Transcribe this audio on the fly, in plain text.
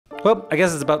Well, I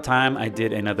guess it's about time I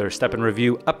did another Stepn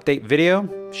review update video.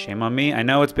 Shame on me. I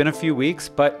know it's been a few weeks,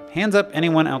 but hands up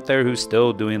anyone out there who's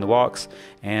still doing the walks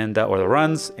and or the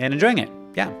runs and enjoying it.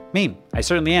 Yeah, me. I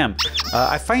certainly am.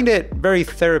 I find it very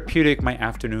therapeutic, my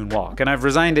afternoon walk, and I've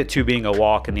resigned it to being a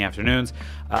walk in the afternoons.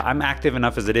 I'm active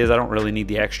enough as it is. I don't really need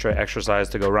the extra exercise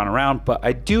to go run around, but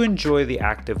I do enjoy the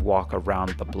active walk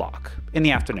around the block in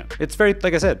the afternoon. It's very,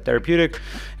 like I said, therapeutic,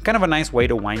 kind of a nice way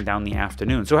to wind down the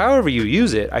afternoon. So however you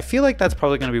use it, I feel like that's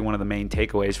probably gonna be one of the main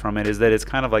takeaways from it, is that it's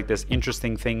kind of like this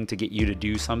interesting thing to get you to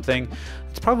do something.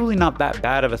 It's probably not that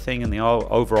bad of a thing in the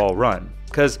overall run.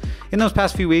 Because in those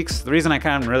past few weeks, the reason I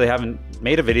kind of really haven't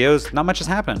made a video is not much has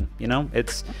happened. You know,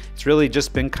 it's really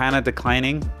just been kind of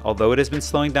declining, although it has been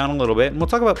slowing down a little bit. And we'll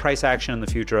talk about price action in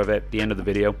the future of it at the end of the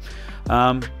video.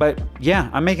 But yeah,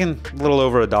 I'm making a little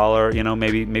over $1, you know,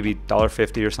 maybe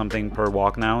 $1.50 or something per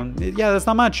walk now. And yeah, that's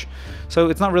not much. So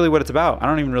it's not really what it's about. I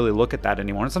don't even really look at that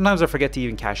anymore. And sometimes I forget to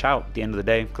even cash out at the end of the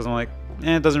day because I'm like,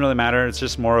 it doesn't really matter. It's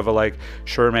just more of a like,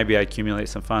 sure, maybe I accumulate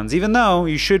some funds, even though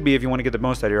you should be, if you want to get the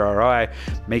most out of your ROI,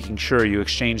 making sure you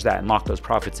exchange that and lock those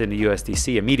profits into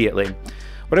USDC immediately.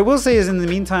 What I will say is in the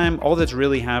meantime, all that's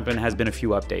really happened has been a few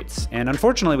updates. And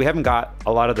unfortunately, we haven't got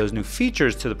a lot of those new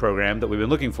features to the program that we've been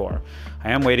looking for. I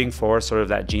am waiting for sort of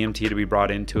that GMT to be brought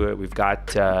into it. We've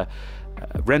got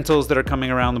rentals that are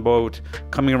coming around the boat,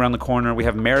 coming around the corner. We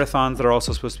have marathons that are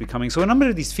also supposed to be coming. So a number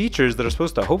of these features that are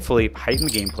supposed to hopefully heighten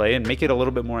the gameplay and make it a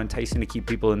little bit more enticing to keep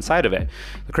people inside of it.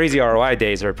 The crazy ROI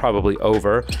days are probably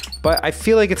over, but I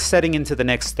feel like it's setting into the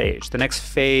next stage, the next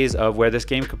phase of where this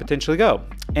game could potentially go.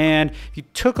 And if you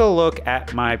took a look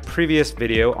at my previous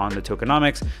video on the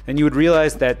tokenomics, then you would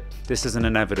realize that this is an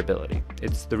inevitability.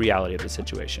 It's the reality of the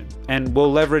situation. And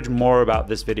we'll leverage more about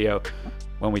this video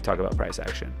when we talk about price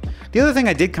action. The other thing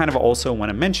I did kind of also want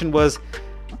to mention was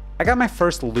I got my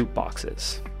first loot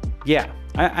boxes. Yeah,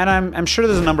 and I'm sure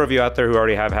there's a number of you out there who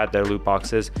already have had their loot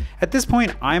boxes. At this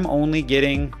point, I'm only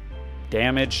getting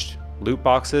damaged loot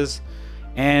boxes,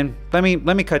 and let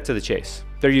me cut to the chase.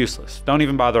 They're useless. Don't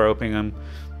even bother opening them.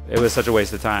 It was such a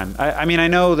waste of time. I mean, I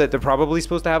know that they're probably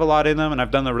supposed to have a lot in them, and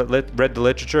I've done read the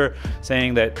literature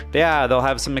saying that, yeah, they'll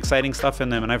have some exciting stuff in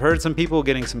them, and I've heard some people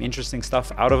getting some interesting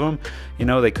stuff out of them. You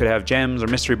know, they could have gems or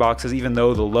mystery boxes, even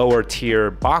though the lower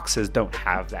tier boxes don't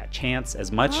have that chance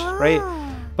as much, right?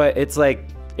 But it's like,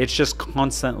 it's just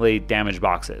constantly damaged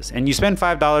boxes. And you spend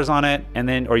 $5 on it, and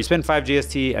then, or you spend 5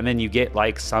 GST, and then you get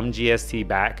like some GST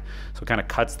back. So it kind of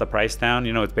cuts the price down.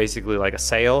 You know, it's basically like a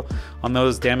sale on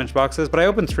those damaged boxes. But I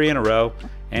opened 3 in a row,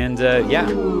 and yeah,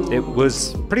 it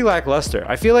was pretty lackluster.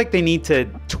 I feel like they need to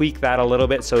tweak that a little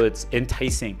bit so it's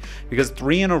enticing, because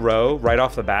 3 in a row right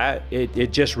off the bat,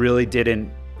 it just really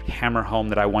didn't hammer home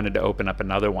that I wanted to open up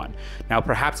another one. Now,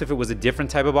 perhaps if it was a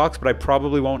different type of box, but I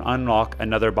probably won't unlock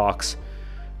another box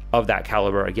of that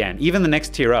caliber again. Even the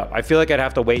next tier up, I feel like I'd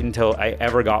have to wait until I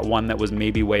ever got one that was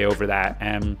maybe way over that,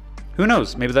 and who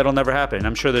knows, maybe that'll never happen.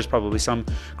 I'm sure there's probably some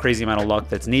crazy amount of luck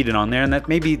that's needed on there, and that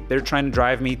maybe they're trying to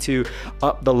drive me to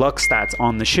up the luck stats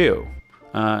on the shoe.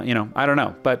 You know, I don't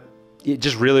know, but it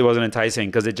just really wasn't enticing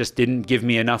because it just didn't give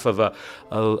me enough of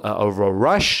a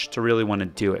rush to really want to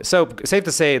do it. So safe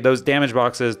to say, those damage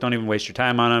boxes, don't even waste your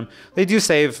time on them. They do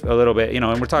save a little bit, you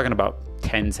know, and we're talking about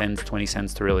 10 cents, 20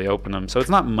 cents to really open them. So it's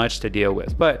not much to deal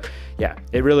with, but yeah,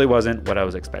 it really wasn't what I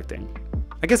was expecting.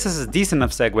 I guess this is a decent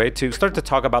enough segue to start to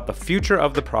talk about the future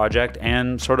of the project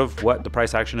and sort of what the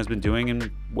price action has been doing and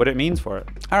what it means for it.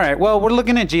 All right, well, we're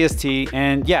looking at GST,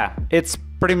 and yeah, it's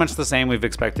pretty much the same we've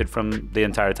expected from the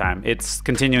entire time. It's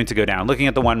continuing to go down. Looking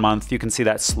at the 1 month, you can see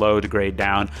that slow degrade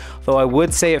down. Though I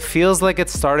would say it feels like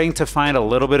it's starting to find a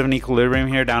little bit of an equilibrium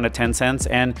here down to 10 cents.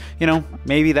 And you know,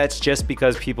 maybe that's just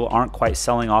because people aren't quite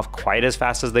selling off quite as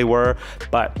fast as they were.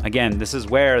 But again, this is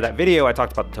where that video I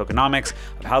talked about the tokenomics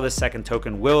of how this second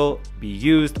token will be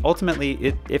used.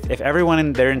 Ultimately, if everyone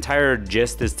in their entire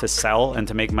gist is to sell and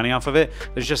to make money off of it,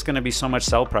 there's just gonna be so much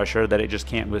sell pressure that it just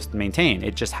can't maintain.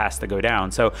 It just has to go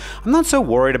down. So I'm not so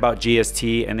worried about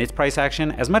GST and its price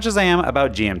action as much as I am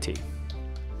about GMT.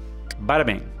 Bada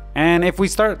bing. And if we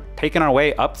start taking our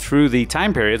way up through the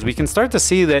time periods, we can start to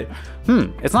see that,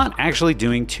 it's not actually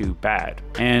doing too bad.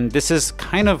 And this is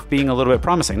kind of being a little bit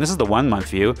promising. This is the 1 month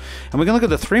view, and we can look at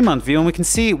the 3 month view and we can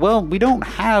see, well, we don't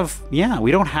have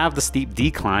the steep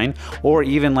decline or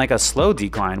even like a slow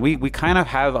decline. We kind of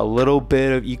have a little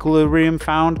bit of equilibrium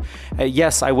found.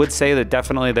 Yes, I would say that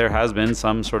definitely there has been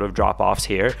some sort of drop offs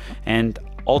here, and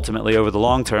ultimately over the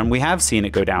long term, we have seen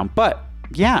it go down, but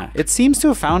yeah, it seems to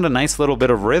have found a nice little bit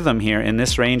of rhythm here in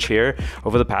this range here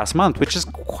over the past month, which is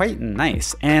quite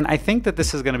nice. And I think that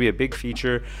this is going to be a big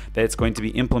feature that's going to be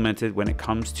implemented when it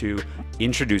comes to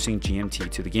introducing GMT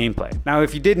to the gameplay. Now,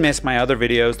 if you did miss my other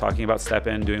videos talking about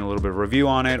Stepn, doing a little bit of review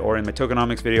on it, or in my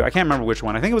tokenomics video, I can't remember which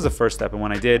one. I think it was the first Stepn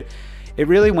one I did. It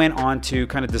really went on to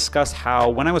kind of discuss how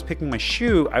when I was picking my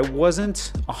shoe, I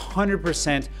wasn't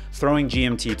 100% throwing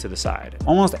GMT to the side.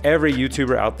 Almost every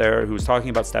YouTuber out there who was talking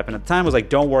about Stepn at the time was like,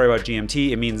 don't worry about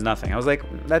GMT, it means nothing. I was like,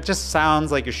 that just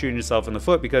sounds like you're shooting yourself in the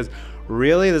foot, because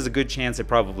really there's a good chance it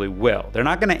probably will. They're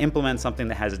not gonna implement something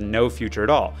that has no future at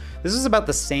all. This is about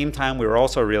the same time we were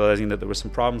also realizing that there were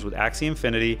some problems with Axie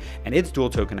Infinity and its dual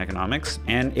token economics,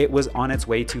 and it was on its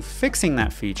way to fixing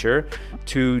that feature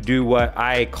to do what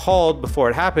I called before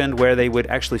it happened, where they would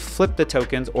actually flip the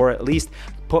tokens, or at least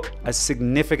put a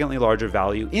significantly larger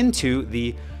value into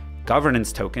the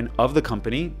governance token of the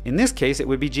company. In this case, it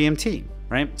would be GMT,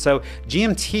 right? So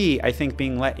GMT, I think,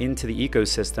 being let into the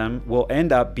ecosystem will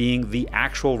end up being the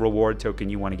actual reward token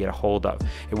you want to get a hold of.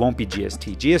 It won't be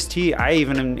GST. GST, I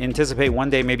even anticipate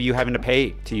one day maybe you having to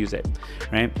pay to use it,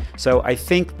 right? So I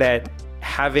think that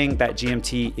having that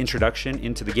GMT introduction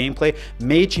into the gameplay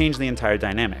may change the entire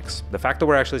dynamics. The fact that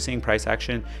we're actually seeing price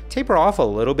action taper off a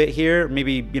little bit here,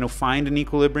 maybe, you know, find an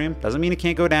equilibrium, doesn't mean it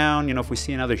can't go down. You know, if we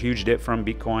see another huge dip from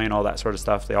Bitcoin, all that sort of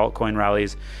stuff, the altcoin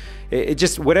rallies, it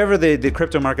just, whatever the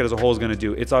crypto market as a whole is going to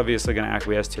do, it's obviously going to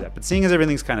acquiesce to that. But seeing as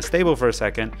everything's kind of stable for a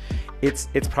second, it's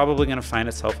probably going to find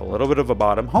itself a little bit of a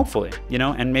bottom, hopefully, you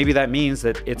know, and maybe that means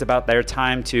that it's about their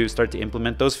time to start to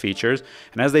implement those features.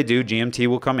 And as they do, GMT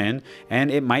will come in, and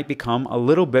it might become a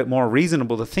little bit more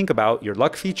reasonable to think about your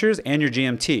luck features and your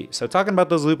GMT. So talking about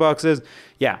those loot boxes,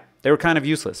 yeah, they were kind of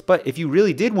useless. But if you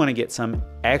really did want to get some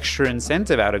extra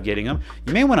incentive out of getting them,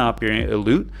 you may want to up your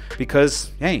loot,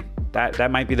 because, hey,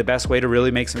 that might be the best way to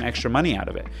really make some extra money out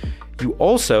of it. You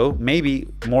also may be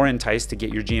more enticed to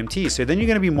get your GMT. So then you're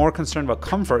going to be more concerned about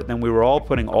comfort than we were all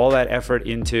putting all that effort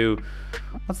into.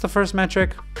 What's the first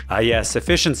metric? Yes,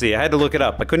 efficiency. I had to look it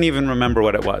up. I couldn't even remember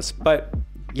what it was. But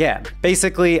yeah,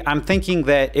 basically, I'm thinking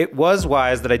that it was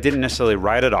wise that I didn't necessarily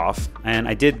write it off. And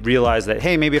I did realize that,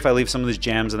 hey, maybe if I leave some of these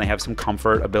gems and they have some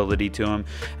comfort ability to them,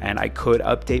 and I could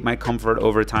update my comfort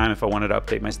over time if I wanted to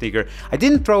update my sneaker. I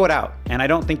didn't throw it out, and I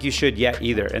don't think you should yet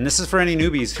either. And this is for any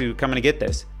newbies who come in to get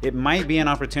this. It might be an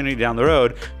opportunity down the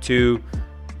road to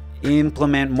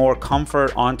implement more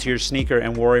comfort onto your sneaker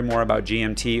and worry more about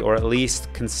GMT, or at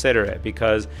least consider it,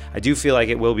 because I do feel like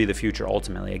it will be the future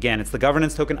ultimately. Again, it's the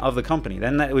governance token of the company.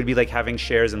 Then that would be like having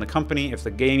shares in the company. If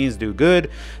the games do good,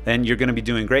 then you're going to be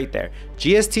doing great there.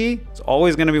 GST is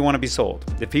always going to want to be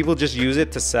sold. If people just use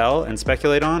it to sell and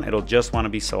speculate on, it'll just want to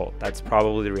be sold. That's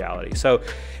probably the reality. So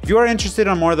if you are interested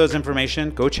in more of those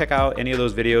information, go check out any of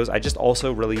those videos. I just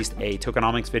also released a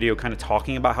tokenomics video kind of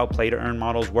talking about how play to earn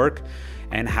models work,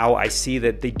 and how I see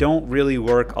that they don't really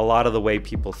work a lot of the way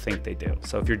people think they do.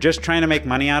 So if you're just trying to make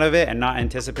money out of it and not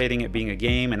anticipating it being a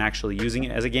game and actually using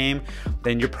it as a game,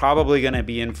 then you're probably gonna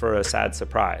be in for a sad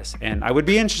surprise. And I would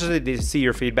be interested to see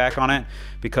your feedback on it,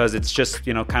 because it's just,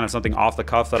 you know, kind of something off the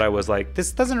cuff that I was like,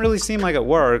 this doesn't really seem like it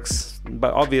works.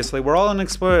 But obviously we're all in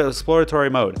exploratory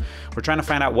mode. We're trying to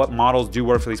find out what models do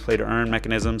work for these play to earn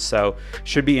mechanisms. So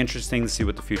should be interesting to see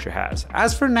what the future has.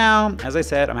 As for now, as I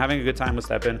said, I'm having a good time with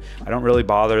Stepn. I don't really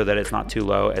bother that it's not too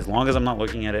low. As long as I'm not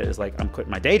looking at it as like I'm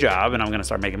quitting my day job and I'm gonna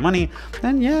start making money,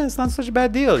 then yeah, it's not such a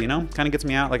bad deal, you know? Kind of gets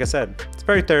me out. Like I said, it's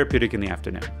very therapeutic in the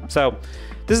afternoon. So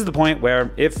this is the point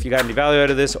where if you got any value out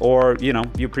of this, or, you know,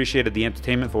 you appreciated the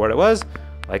entertainment for what it was,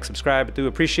 like, subscribe. I do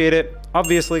appreciate it.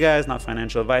 Obviously, guys, not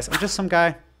financial advice. I'm just some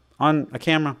guy on a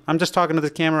camera. I'm just talking to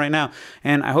this camera right now,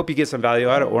 and I hope you get some value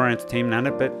out of it or entertainment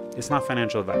out of it, but it's not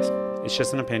financial advice. It's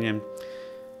just an opinion.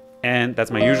 And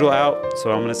that's my usual out,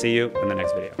 so I'm gonna see you in the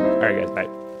next video. All right, guys,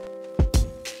 bye.